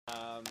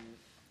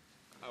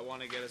I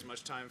want to get as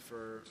much time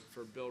for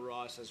Bill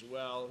Ross as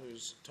well,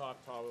 whose talk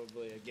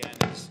probably, again,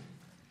 is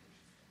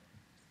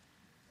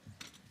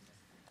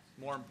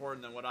more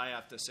important than what I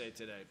have to say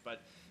today.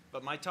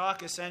 But my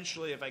talk,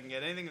 essentially, if I can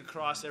get anything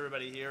across to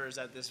everybody here, is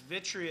that this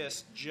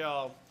vitreous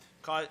gel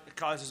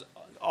causes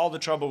all the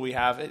trouble we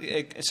have.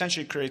 It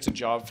essentially creates a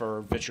job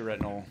for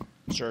vitreoretinal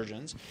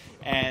surgeons.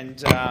 And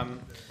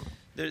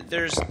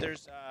there's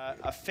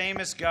a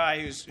famous guy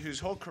whose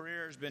whole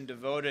career has been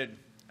devoted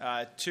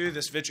to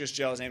this vitreous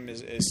gel. His name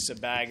is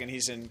Sebag, and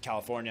he's in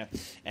California.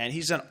 And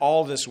he's done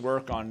all this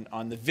work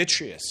on the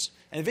vitreous.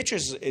 And the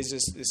vitreous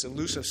is this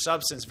elusive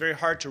substance, very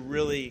hard to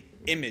really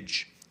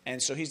image.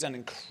 And so he's done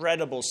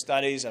incredible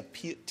studies of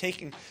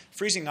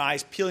freezing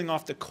eyes, peeling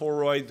off the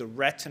choroid, the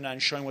retina,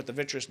 and showing what the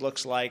vitreous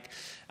looks like.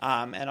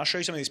 And I'll show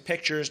you some of these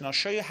pictures, and I'll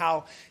show you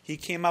how he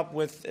came up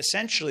with,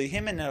 essentially,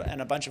 him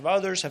and a bunch of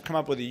others have come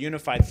up with a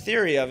unified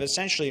theory of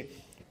essentially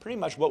pretty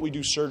much what we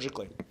do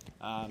surgically.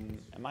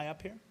 Am I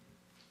up here?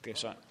 Okay,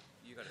 so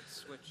you got it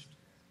switched.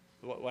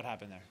 What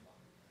happened there?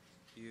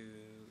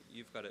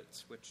 You've got it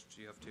switched.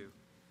 You have to.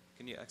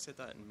 Can you exit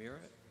that and mirror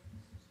it?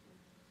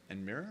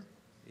 And mirror?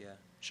 Yeah.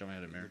 Show me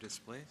how to mirror. Your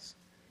displays.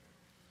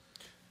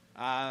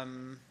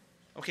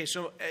 Okay,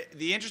 so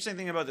the interesting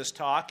thing about this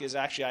talk is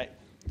actually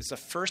it's the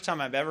first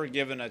time I've ever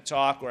given a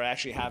talk where I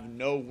actually have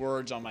no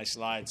words on my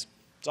slides.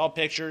 It's all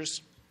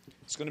pictures.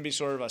 It's going to be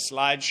sort of a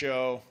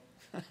slideshow.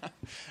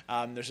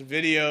 There's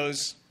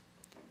videos.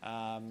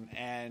 So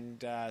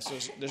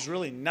there's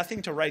really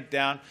nothing to write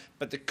down,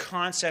 but the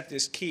concept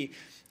is key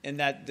in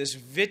that this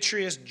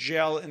vitreous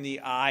gel in the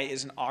eye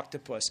is an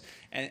octopus.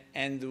 And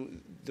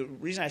the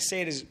reason I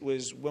say it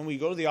was when we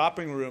go to the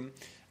operating room,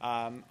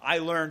 I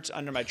learned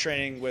under my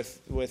training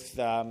with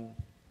the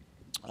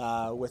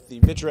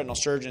vitreoretinal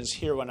surgeons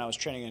here when I was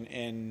training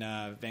in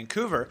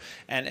Vancouver,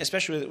 and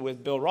especially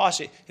with Bill Ross,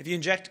 if you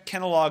inject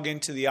kenalog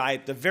into the eye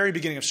at the very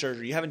beginning of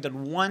surgery, you haven't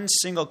done one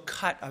single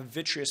cut of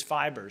vitreous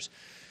fibers.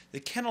 The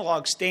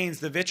kenalog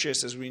stains the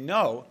vitreous, as we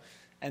know,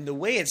 and the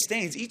way it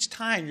stains, each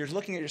time you're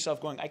looking at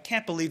yourself going, I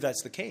can't believe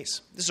that's the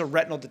case. This is a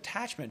retinal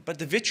detachment, but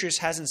the vitreous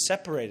hasn't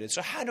separated.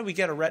 So how do we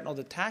get a retinal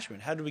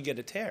detachment? How do we get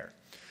a tear?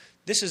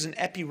 This is an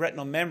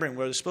epiretinal membrane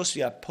where there's supposed to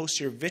be a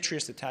posterior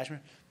vitreous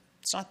detachment.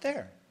 It's not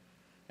there.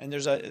 And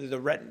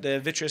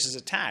the vitreous is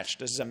attached.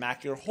 This is a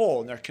macular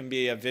hole, and there can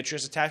be a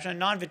vitreous attachment, a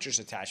non-vitreous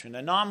attachment,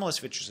 an anomalous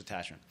vitreous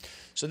attachment.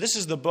 So this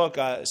is the book,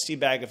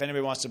 Sebag. If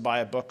anybody wants to buy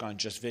a book on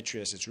just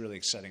vitreous, it's really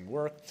exciting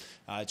work.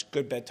 It's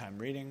good bedtime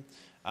reading.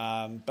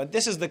 But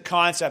this is the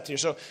concept here.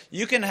 So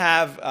you can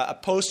have a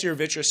posterior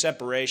vitreous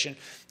separation.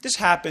 This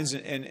happens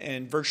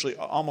in virtually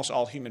almost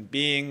all human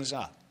beings.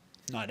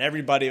 Not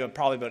everybody, but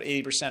probably about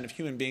 80% of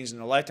human beings in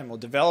their lifetime will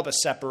develop a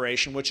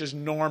separation, which is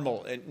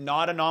normal.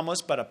 Not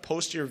anomalous, but a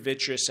posterior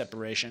vitreous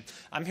separation.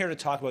 I'm here to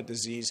talk about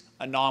disease,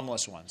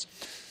 anomalous ones.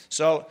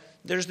 So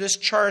there's this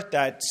chart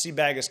that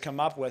Sebag has come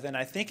up with, and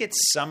I think it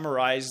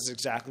summarizes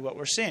exactly what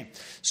we're seeing.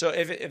 So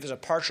if there's a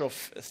partial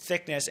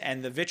thickness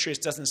and the vitreous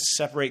doesn't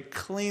separate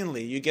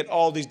cleanly, you get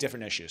all these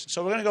different issues.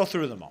 So we're going to go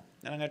through them all.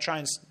 And I'm going to try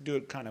and do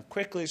it kind of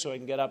quickly so I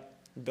can get up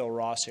Bill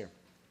Ross here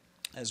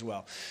as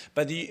well.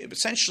 But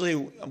essentially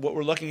what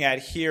we're looking at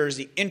here is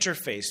the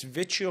interface,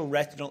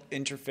 vitreoretinal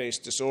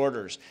interface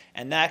disorders.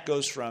 And that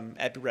goes from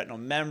epiretinal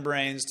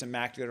membranes to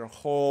macular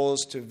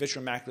holes to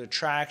vitreomacular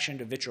traction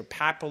to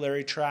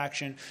vitreopapillary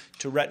traction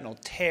to retinal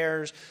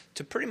tears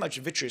to pretty much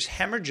vitreous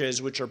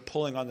hemorrhages, which are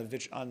pulling on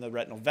the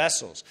retinal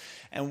vessels.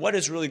 And what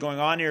is really going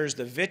on here is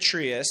the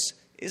vitreous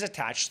is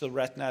attached to the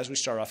retina as we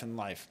start off in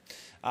life.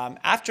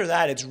 After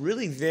that, it's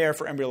really there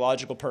for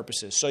embryological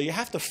purposes. So you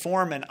have to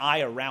form an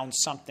eye around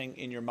something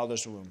in your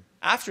mother's womb.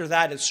 After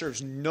that, it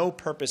serves no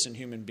purpose in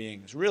human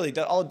beings. Really,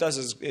 all it does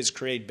is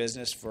create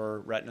business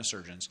for retina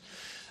surgeons.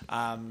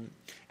 And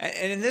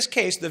in this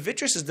case, the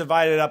vitreous is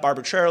divided up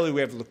arbitrarily.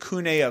 We have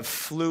lacunae of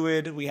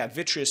fluid. We have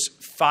vitreous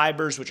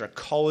fibers, which are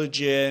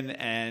collagen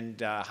and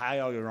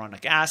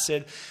hyaluronic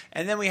acid.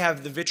 And then we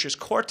have the vitreous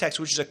cortex,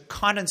 which is a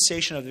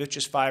condensation of the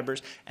vitreous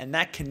fibers, and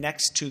that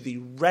connects to the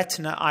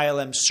retina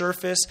ILM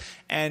surface.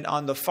 And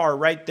on the far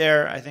right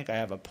there, I think I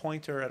have a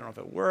pointer. I don't know if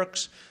it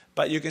works.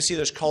 But you can see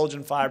there's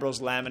collagen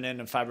fibrils, laminin,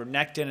 and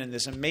fibronectin, and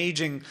this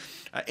amazing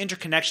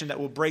interconnection that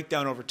will break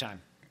down over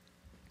time.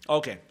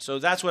 Okay, so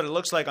that's what it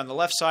looks like on the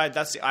left side.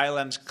 That's the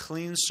ILM's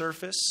clean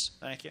surface.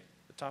 Thank you.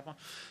 The top one.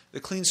 The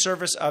clean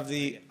surface of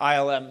the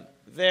ILM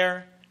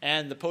there.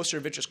 And the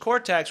posterior vitreous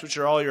cortex, which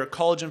are all your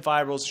collagen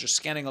fibrils, which are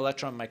scanning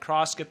electron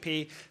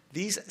microscopy.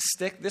 This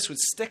would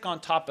stick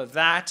on top of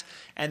that,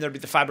 and there'd be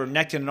the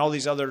fibronectin and all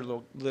these other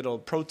little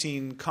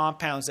protein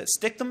compounds that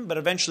stick them, but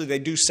eventually they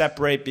do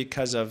separate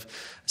because of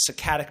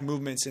saccadic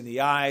movements in the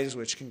eyes,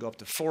 which can go up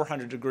to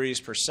 400 degrees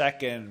per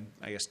second.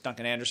 I guess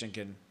Duncan Anderson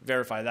can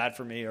verify that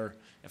for me, or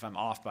if I'm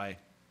off by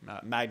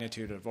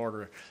magnitude of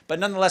order. But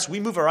nonetheless, we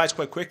move our eyes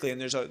quite quickly,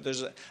 and there's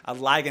a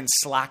lag and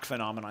slack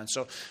phenomenon.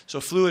 So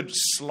fluid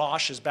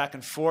sloshes back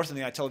and forth in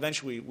the eye until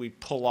eventually we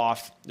pull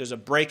off. There's a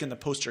break in the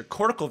posterior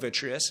cortical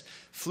vitreous.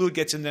 Fluid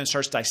gets in there and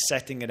starts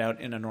dissecting it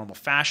out in a normal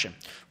fashion.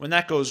 When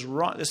that goes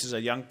wrong, this is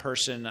a young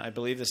person. I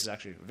believe this is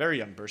actually a very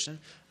young person.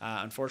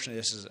 Unfortunately,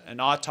 this is an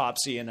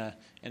autopsy in a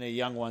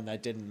young one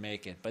that didn't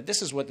make it. But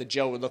this is what the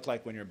gel would look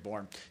like when you're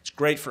born. It's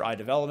great for eye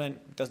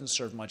development. It doesn't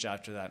serve much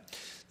after that.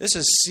 This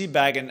is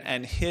Seabag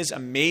and his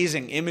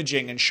amazing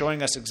imaging and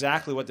showing us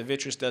exactly what the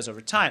vitreous does over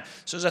time.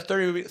 So it's a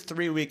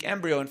 33-week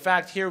embryo. In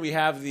fact, here we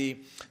have the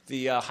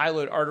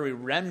hyaloid artery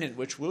remnant,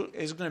 which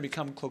is going to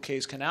become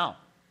Cloquet's canal.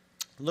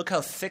 Look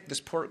how thick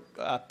this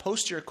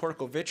posterior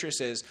cortical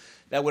vitreous is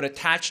that would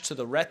attach to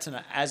the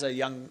retina as a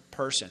young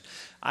person.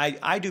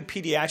 I do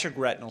pediatric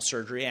retinal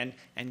surgery,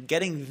 and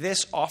getting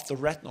this off the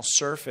retinal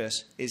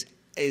surface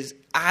is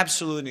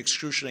absolutely and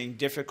excruciating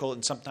difficult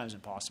and sometimes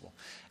impossible.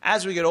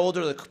 As we get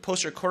older, the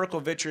posterior cortical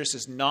vitreous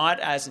is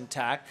not as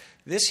intact.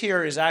 This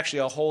here is actually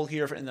a hole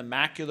here in the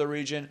macular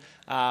region.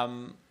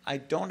 I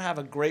don't have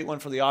a great one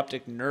for the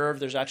optic nerve.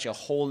 There's actually a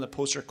hole in the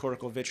posterior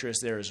cortical vitreous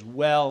there as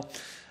well.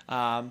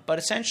 But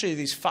essentially,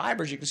 these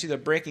fibers, you can see they're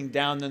breaking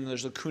down, then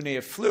there's lacunae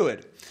of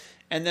fluid.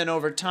 And then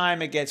over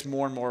time, it gets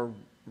more and more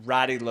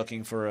ratty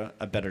looking, for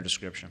a better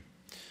description,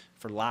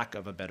 for lack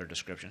of a better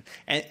description.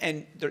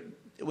 And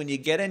when you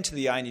get into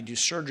the eye and you do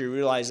surgery, you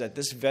realize that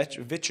this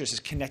vitreous is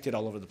connected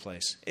all over the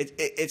place.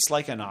 It's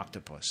like an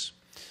octopus.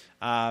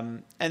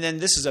 And then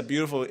this is a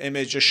beautiful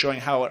image just showing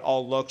how it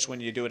all looks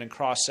when you do it in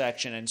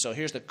cross-section. And so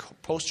here's the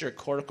posterior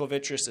cortical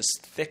vitreous, this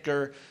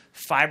thicker,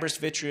 fibrous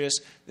vitreous.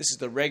 This is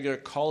the regular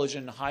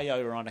collagen high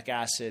hyaluronic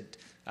acid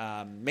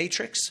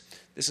matrix.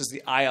 This is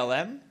the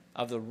ILM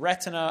of the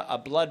retina, a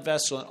blood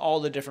vessel, and all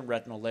the different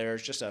retinal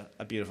layers. Just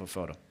a beautiful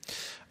photo.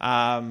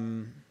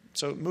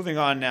 So moving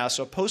on now.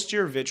 So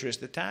posterior vitreous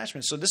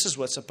detachment. So this is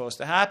what's supposed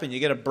to happen. You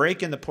get a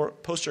break in the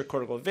posterior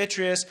cortical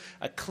vitreous,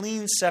 a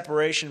clean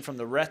separation from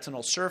the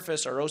retinal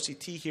surface. Our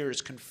OCT here is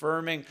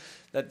confirming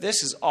that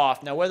this is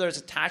off. Now, whether it's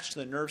attached to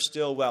the nerve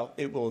still, well,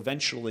 it will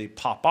eventually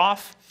pop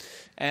off.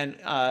 And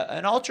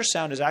an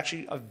ultrasound is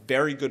actually a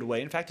very good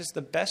way. In fact, it's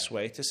the best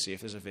way to see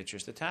if there's a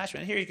vitreous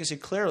detachment. And here you can see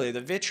clearly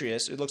the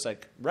vitreous. It looks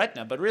like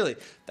retina, but really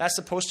that's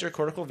the posterior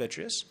cortical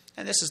vitreous.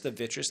 And this is the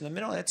vitreous in the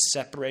middle. And it's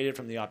separated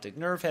from the optic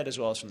nerve head as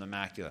well as from the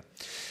macula.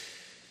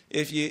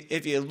 If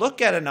you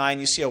look at an eye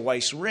and you see a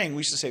Weiss ring,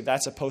 we used to say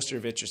that's a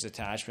posterior vitreous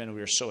detachment, and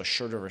we were so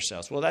assured of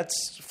ourselves. Well,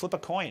 that's flip a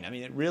coin. I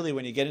mean, really,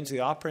 when you get into the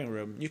operating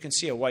room, you can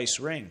see a Weiss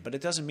ring, but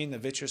it doesn't mean the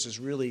vitreous is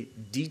really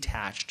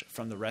detached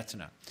from the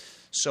retina.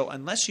 So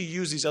unless you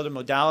use these other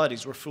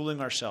modalities, we're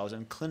fooling ourselves,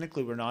 and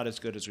clinically we're not as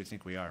good as we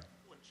think we are.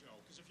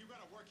 Because if you've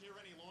got to work here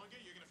any longer,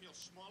 you're going to feel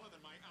smaller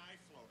than my eye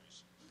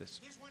floaters.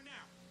 Here's one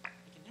now.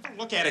 You can never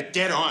look at it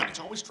dead on. It's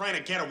always trying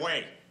to get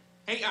away.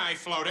 Hey, eye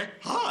floater.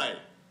 Hi.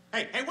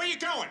 Hey, where you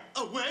going?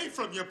 Away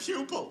from your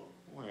pupil.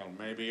 Well,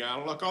 maybe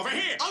I'll look over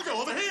here. I'll go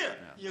over here.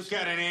 Yeah. You've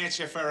got an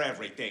answer for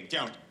everything,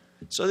 don't you?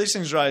 So these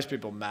things drive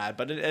people mad,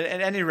 but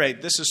at any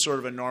rate, this is sort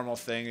of a normal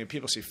thing.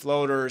 People see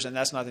floaters, and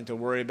that's nothing to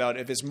worry about.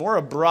 If it's more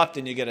abrupt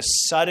and you get a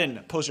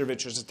sudden posterior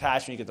vitreous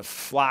attachment, you get the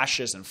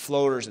flashes and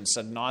floaters and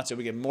sudden onset,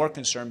 we get more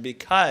concerned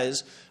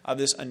because of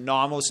this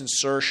anomalous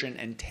insertion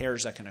and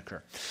tears that can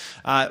occur.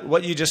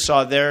 What you just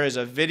saw there is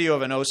a video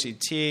of an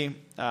OCT.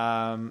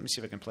 Let me see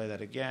if I can play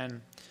that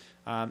again.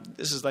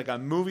 This is like a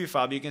movie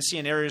file, but you can see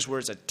in areas where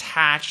it's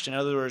attached and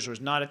other areas where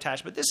it's not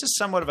attached. But this is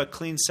somewhat of a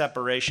clean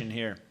separation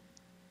here.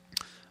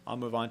 I'll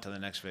move on to the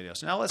next video.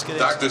 So now let's get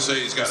into Doctors say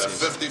he's got a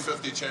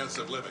 50-50 chance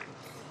of living.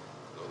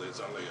 So there's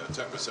only a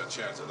 10%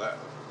 chance of that.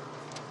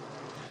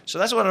 So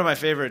that's one of my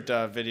favorite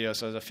videos.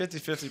 So there's a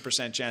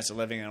 50% chance of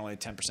living and only a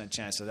 10%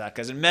 chance of that.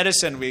 Because in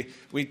medicine,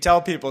 we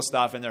tell people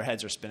stuff and their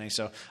heads are spinning.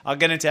 So I'll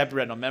get into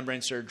epiretinal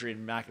membrane surgery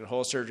and macular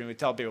hole surgery. And we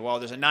tell people, well,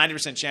 there's a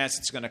 90% chance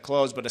it's going to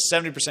close, but a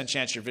 70%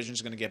 chance your vision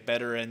is going to get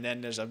better. And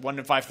then there's a 1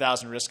 in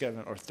 5,000 risk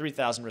of, or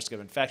 3,000 risk of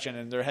infection,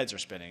 and their heads are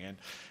spinning.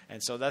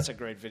 And so that's a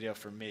great video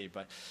for me.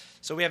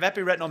 So we have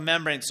epiretinal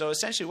membranes. So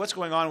essentially what's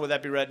going on with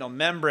epiretinal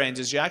membranes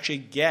is you actually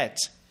get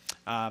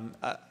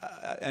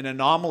an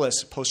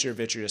anomalous posterior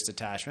vitreous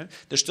detachment.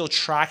 There's still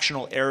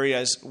tractional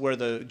areas where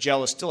the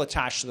gel is still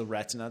attached to the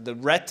retina. The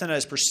retina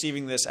is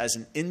perceiving this as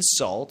an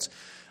insult.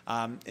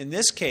 In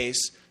this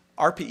case,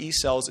 RPE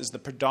cells is the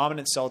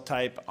predominant cell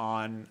type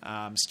on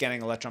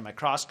scanning electron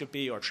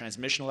microscopy or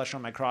transmission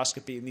electron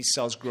microscopy, and these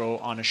cells grow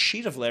on a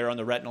sheet of layer on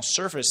the retinal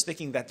surface,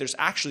 thinking that there's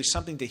actually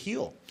something to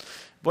heal,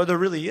 but there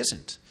really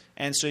isn't.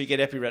 And so you get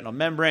epiretinal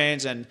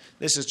membranes, and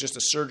this is just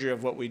a surgery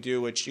of what we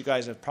do, which you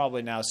guys have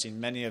probably now seen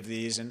many of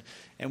these. And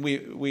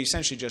we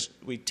essentially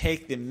we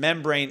take the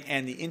membrane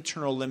and the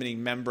internal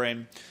limiting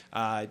membrane,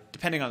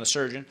 depending on the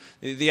surgeon.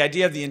 The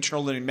idea of the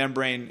internal limiting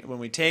membrane when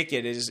we take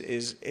it is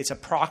it's a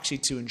proxy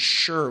to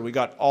ensure we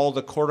got all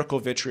the cortical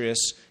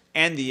vitreous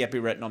and the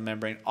epiretinal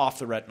membrane off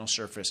the retinal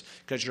surface,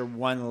 because you're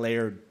one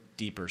layer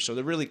deeper. So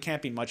there really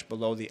can't be much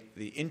below the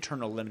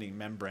internal limiting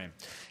membrane.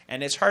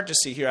 And it's hard to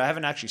see here. I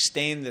haven't actually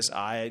stained this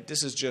eye.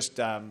 This is just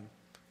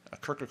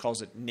Kirker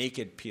calls it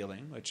naked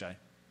peeling, which I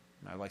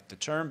like the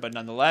term, but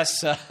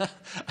nonetheless, I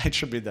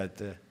attribute that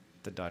to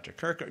Dr.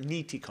 Kirker.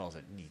 Neat, he calls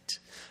it neat.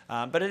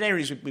 But at any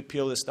rate, we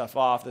peel this stuff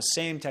off. The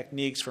same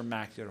techniques for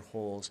macular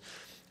holes.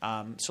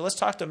 So let's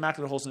talk to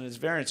macular holes and its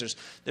variants.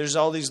 There's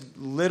all these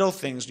little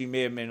things you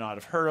may or may not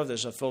have heard of.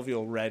 There's a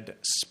foveal red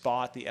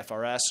spot, the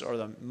FRS, or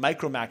the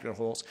micromacular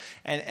holes.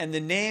 And the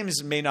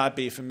names may not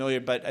be familiar,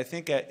 but I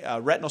think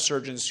retinal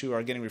surgeons who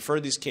are getting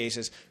referred these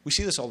cases, we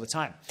see this all the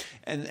time.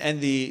 And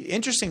the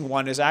interesting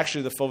one is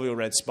actually the foveal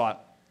red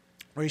spot,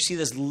 where you see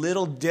this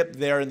little dip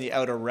there in the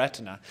outer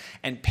retina.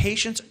 And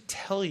patients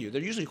tell you,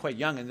 they're usually quite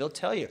young, and they'll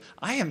tell you,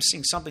 I am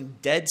seeing something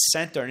dead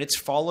center, and it's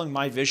following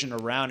my vision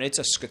around. It's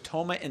a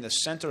scotoma in the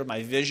center of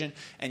my vision.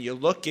 And you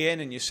look in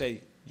and you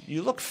say,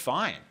 you look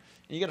fine.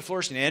 And you get a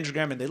fluoresceint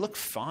angiogram, and they look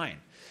fine.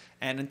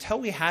 And until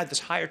we had this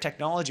higher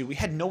technology, we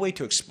had no way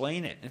to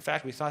explain it. In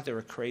fact, we thought they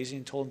were crazy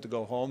and told them to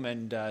go home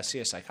and see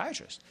a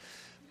psychiatrist.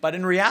 But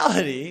in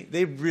reality,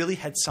 they really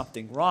had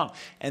something wrong.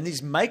 And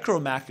these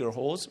micromacular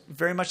holes,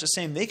 very much the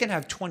same. They can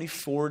have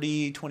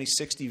 20/40,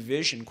 20/60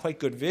 vision, quite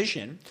good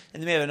vision,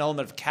 and they may have an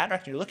element of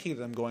cataract, and you're looking at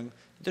them going,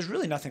 there's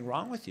really nothing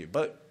wrong with you.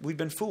 But we've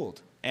been fooled.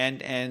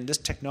 And this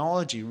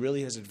technology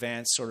really has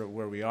advanced sort of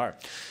where we are.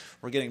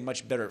 We're getting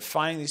much better at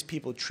finding these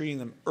people, treating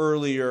them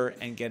earlier,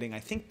 and getting,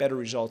 I think, better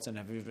results than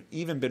have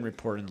even been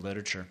reported in the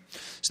literature.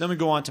 So then we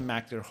go on to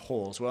macular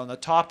holes. Well, in the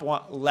top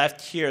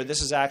left here,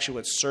 this is actually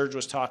what Serge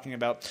was talking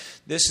about.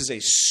 This is a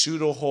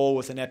pseudo-hole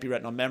with an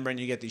epiretinal membrane.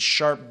 You get these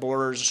sharp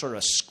borders, sort of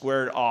a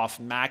squared-off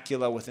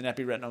macula with an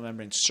epiretinal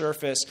membrane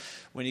surface.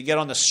 When you get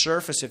on the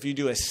surface, if you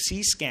do a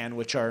C-scan,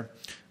 which are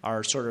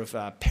sort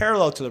of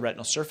parallel to the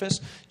retinal surface,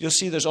 you'll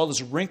see there's all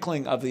this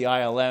wrinkling of the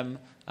ILM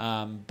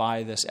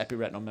by this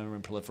epiretinal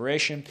membrane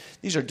proliferation.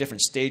 These are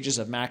different stages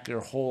of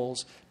macular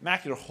holes.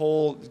 Macular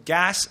hole,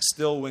 gas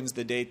still wins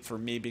the day for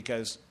me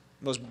because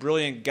most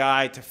brilliant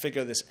guy to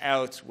figure this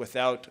out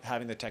without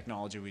having the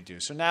technology we do.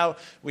 So now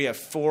we have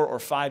 4 or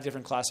 5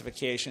 different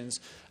classifications.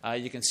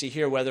 You can see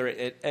here whether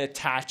it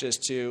attaches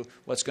to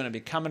what's going to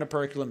become an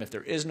operculum, if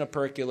there is an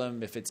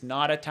operculum, if it's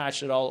not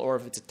attached at all, or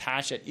if it's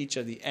attached at each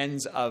of the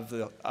ends of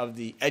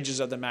the edges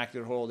of the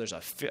macular hole. There's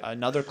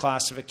another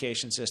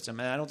classification system,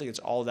 and I don't think it's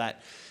all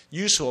that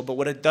useful, but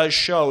what it does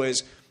show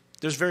is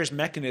there's various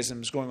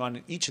mechanisms going on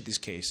in each of these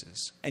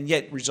cases, and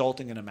yet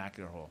resulting in a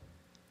macular hole.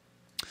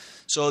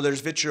 So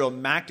there's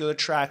vitreomacular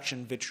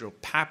traction,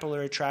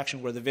 vitreopapillary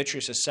traction, where the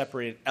vitreous is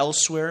separated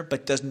elsewhere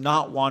but does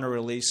not want to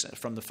release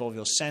from the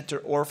foveal center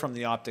or from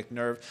the optic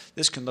nerve.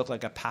 This can look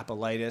like a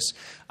papillitis.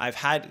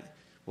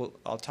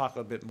 I'll talk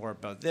a bit more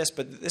about this,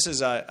 but this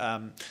is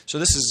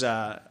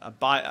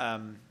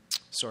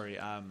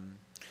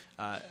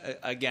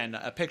again,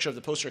 a picture of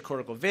the posterior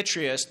cortical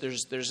vitreous.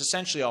 There's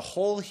essentially a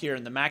hole here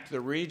in the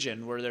macular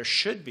region where there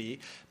should be,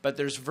 but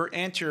there's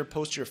anterior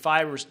posterior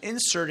fibers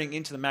inserting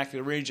into the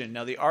macular region.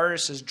 Now, the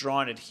artist has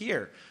drawn it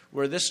here,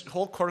 where this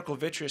whole cortical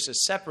vitreous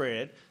is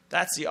separated.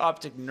 That's the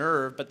optic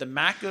nerve, but the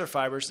macular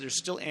fibers, there's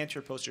still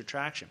anterior posterior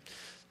traction.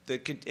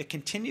 It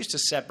continues to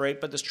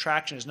separate, but this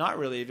traction is not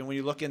relieved. And when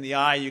you look in the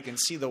eye, you can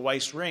see the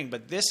Weiss ring,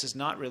 but this is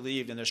not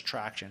relieved and there's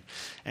traction.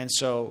 And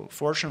so,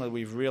 fortunately,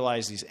 we've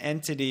realized these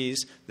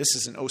entities. This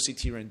is an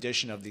OCT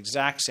rendition of the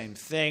exact same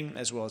thing,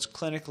 as well as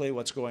clinically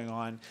what's going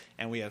on.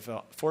 And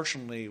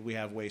fortunately, we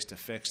have ways to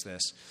fix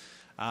this.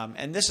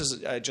 And this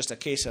is just a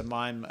case of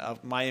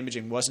my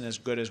imaging wasn't as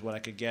good as what I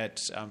could get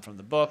from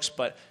the books,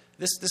 but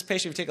this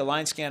patient, if you take a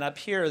line scan up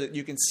here, that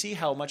you can see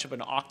how much of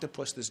an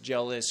octopus this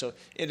gel is. So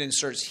it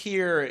inserts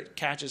here, it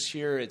catches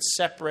here, it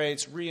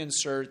separates,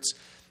 reinserts.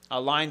 A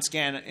line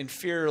scan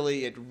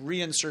inferiorly, it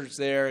reinserts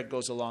there, it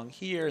goes along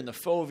here. In the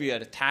fovea,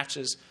 it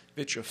attaches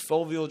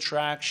vitreofoveal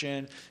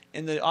traction.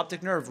 In the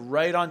optic nerve,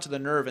 right onto the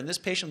nerve. And this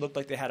patient looked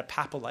like they had a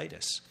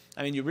papillitis.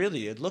 I mean,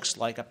 it looks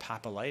like a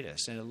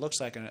papillitis, and it looks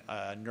like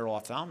a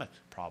neuro-ophthalmic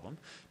problem.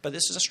 But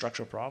this is a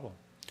structural problem.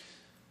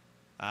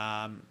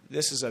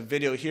 This is a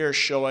video here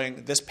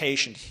showing this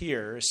patient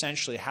here,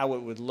 essentially how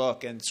it would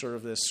look and sort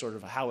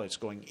of how it's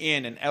going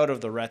in and out of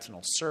the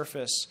retinal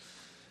surface.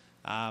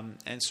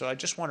 And so I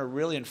just want to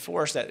really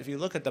enforce that if you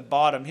look at the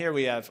bottom here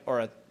or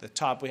at the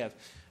top, we have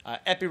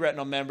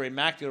epiretinal membrane,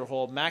 macular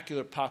hole,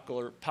 macular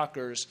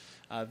puckers,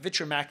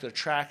 vitreomacular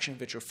traction,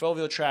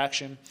 vitreofoveal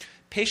traction.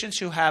 Patients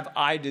who have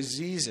eye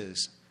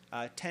diseases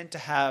tend to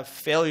have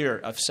failure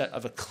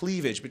of a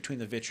cleavage between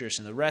the vitreous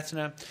and the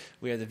retina.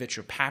 We have the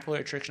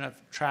vitreopapillary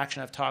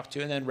traction I've talked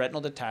to, and then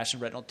retinal detached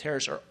and retinal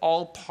tears are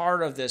all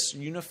part of this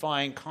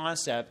unifying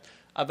concept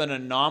of an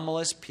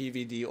anomalous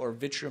PVD or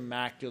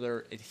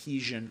vitreomacular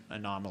adhesion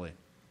anomaly.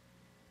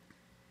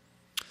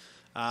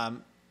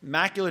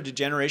 Macular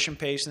degeneration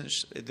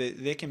patients,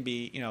 they can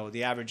be,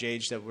 the average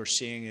age that we're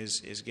seeing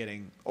is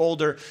getting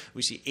older.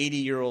 We see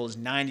 80-year-olds,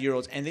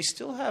 90-year-olds, and they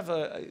still have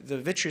the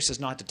vitreous is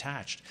not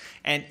detached.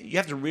 And you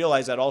have to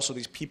realize that also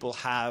these people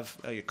have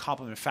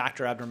complement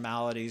factor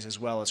abnormalities as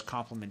well as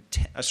chromosome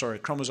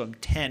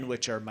 10,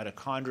 which are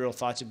mitochondrial,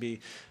 thought to be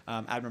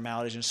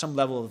abnormalities, and some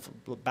level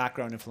of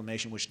background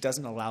inflammation, which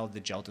doesn't allow the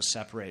gel to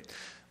separate.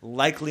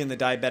 Likely in the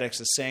diabetics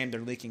the same. They're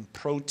leaking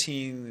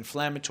protein,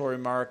 inflammatory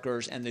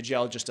markers, and the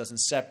gel just doesn't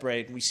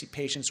separate. And we see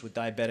patients with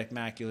diabetic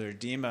macular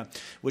edema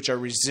which are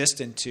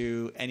resistant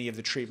to any of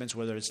the treatments,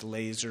 whether it's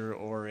laser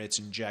or it's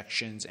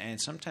injections,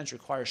 and sometimes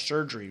require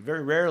surgery,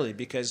 very rarely,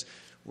 because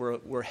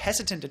we're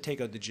hesitant to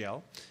take out the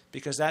gel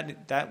because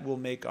that will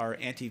make our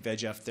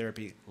anti-VEGF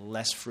therapy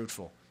less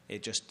fruitful.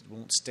 It just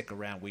won't stick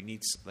around. We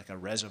need like a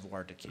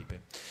reservoir to keep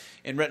it.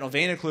 In retinal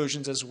vein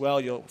occlusions as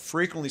well, you'll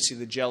frequently see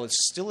the gel is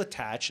still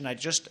attached. And I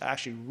just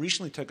actually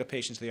recently took a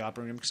patient to the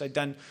operating room because I'd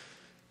done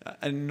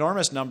an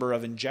enormous number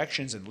of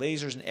injections and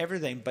lasers and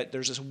everything, but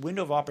there's this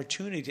window of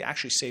opportunity to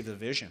actually save the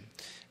vision.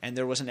 And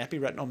there was an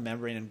epiretinal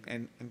membrane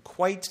and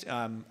quite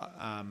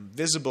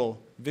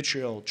visible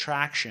vitreal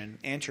traction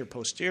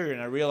anterior-posterior.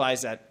 And I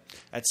realized that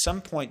at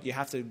some point you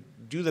have to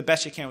do the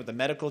best you can with the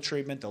medical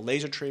treatment, the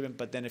laser treatment,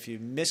 but then if you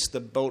miss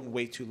the boat and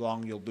wait too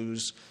long, you'll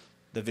lose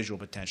the visual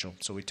potential.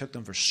 So we took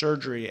them for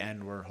surgery,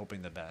 and we're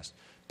hoping the best.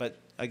 But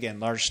again,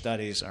 large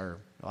studies are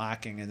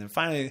lacking. And then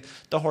finally,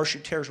 the horseshoe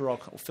tears we're all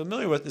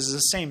familiar with. This is the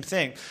same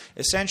thing.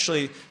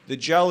 Essentially, the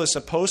gel is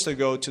supposed to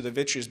go to the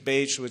vitreous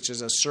base, which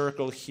is a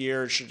circle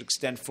here. It should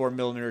extend 4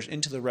 millimeters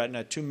into the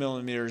retina, 2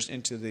 millimeters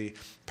into the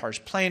pars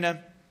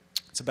plana.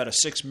 It's about a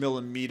 6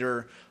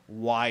 millimeter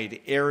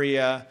wide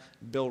area.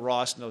 Bill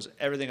Ross knows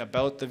everything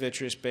about the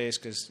vitreous base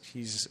because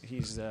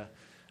he's a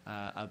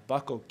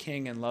buccal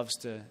king and loves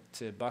to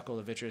buckle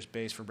the vitreous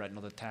base for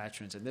retinal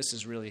detachments. And this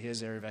is really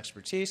his area of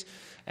expertise.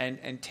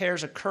 And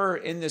tears occur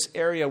in this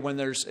area when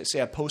there's, say,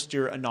 a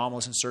posterior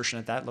anomalous insertion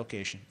at that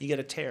location. You get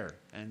a tear,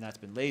 and that's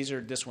been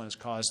lasered. This one has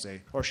caused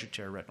a horseshoe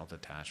tear retinal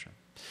detachment.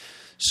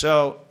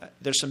 So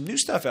there's some new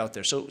stuff out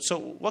there. So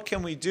what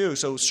can we do?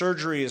 So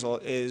surgery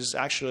is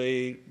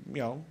actually,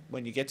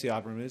 when you get to the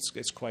operating room,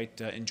 it's quite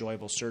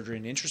enjoyable surgery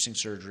and interesting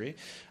surgery.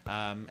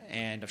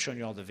 And I've shown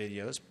you all the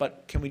videos.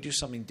 But can we do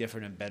something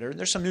different and better?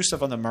 There's some new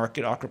stuff on the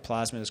market.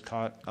 Octoplasma has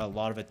caught a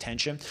lot of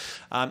attention.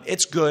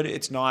 It's good.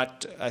 It's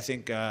not, I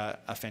think,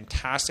 a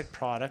fantastic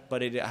product,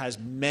 but it has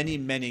many,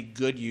 many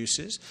good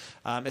uses.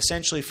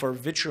 Essentially, for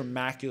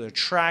vitreomacular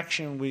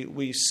traction,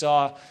 we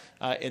saw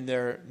in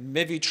their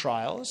MIVI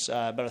trials,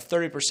 about a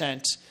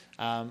 30%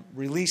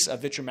 release of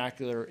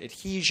vitreomacular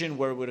adhesion,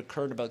 where it would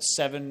occur in about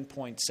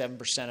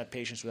 7.7% of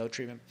patients without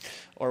treatment,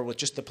 or with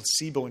just the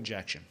placebo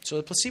injection. So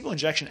the placebo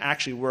injection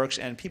actually works,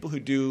 and people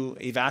who do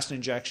Avastin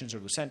injections or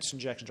Lucentis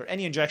injections or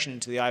any injection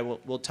into the eye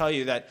will tell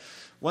you that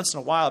once in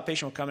a while a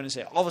patient will come in and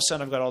say, all of a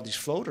sudden I've got all these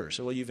floaters.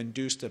 So you've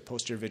induced a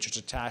posterior vitreous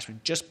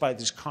detachment just by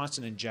these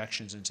constant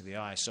injections into the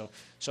eye. So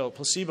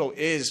placebo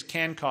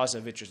can cause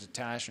a vitreous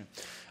detachment.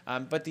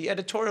 But the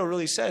editorial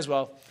really says,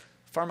 well,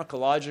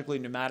 pharmacologically,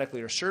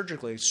 pneumatically, or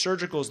surgically,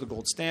 surgical is the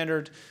gold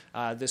standard.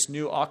 This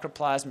new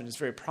octoplasma is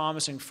very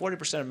promising.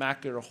 40% of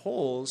macular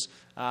holes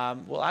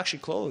will actually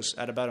close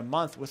at about a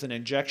month with an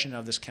injection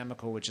of this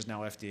chemical, which is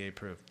now FDA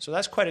approved. So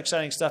that's quite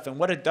exciting stuff. And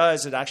what it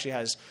does, it actually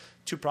has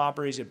two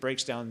properties. It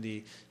breaks down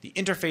the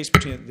interface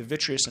between the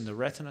vitreous and the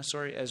retina,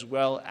 as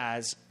well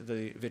as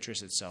the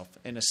vitreous itself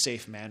in a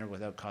safe manner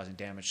without causing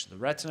damage to the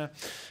retina.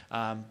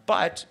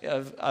 But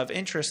of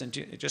interest, and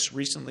just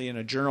recently in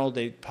a journal,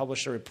 they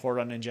published a report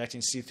on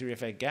injecting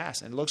C3F8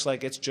 gas, and it looks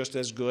like it's just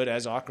as good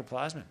as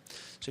octoplasma.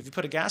 So if you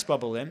put a gas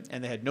bubble in,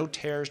 and they had no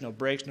tears, no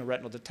breaks, no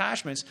retinal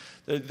detachments,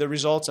 the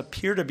results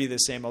appear to be the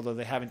same, although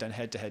they haven't done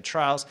head-to-head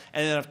trials.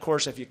 And then, of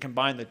course, if you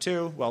combine the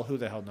two, well, who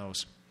the hell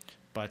knows?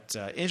 But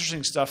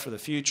interesting stuff for the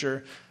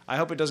future. I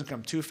hope it doesn't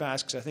come too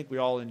fast because I think we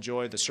all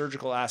enjoy the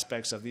surgical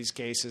aspects of these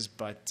cases.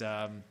 But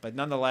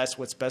nonetheless,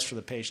 what's best for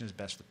the patient is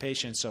best for the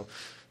patient. So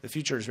the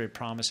future is very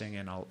promising,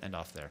 and I'll end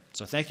off there.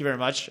 So thank you very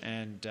much.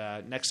 And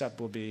next up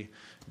will be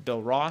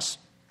Bill Ross.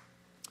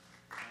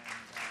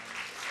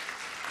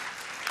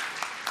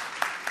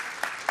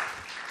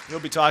 He'll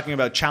be talking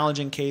about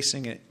challenging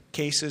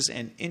cases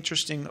and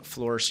interesting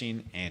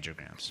fluorescein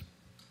angiograms.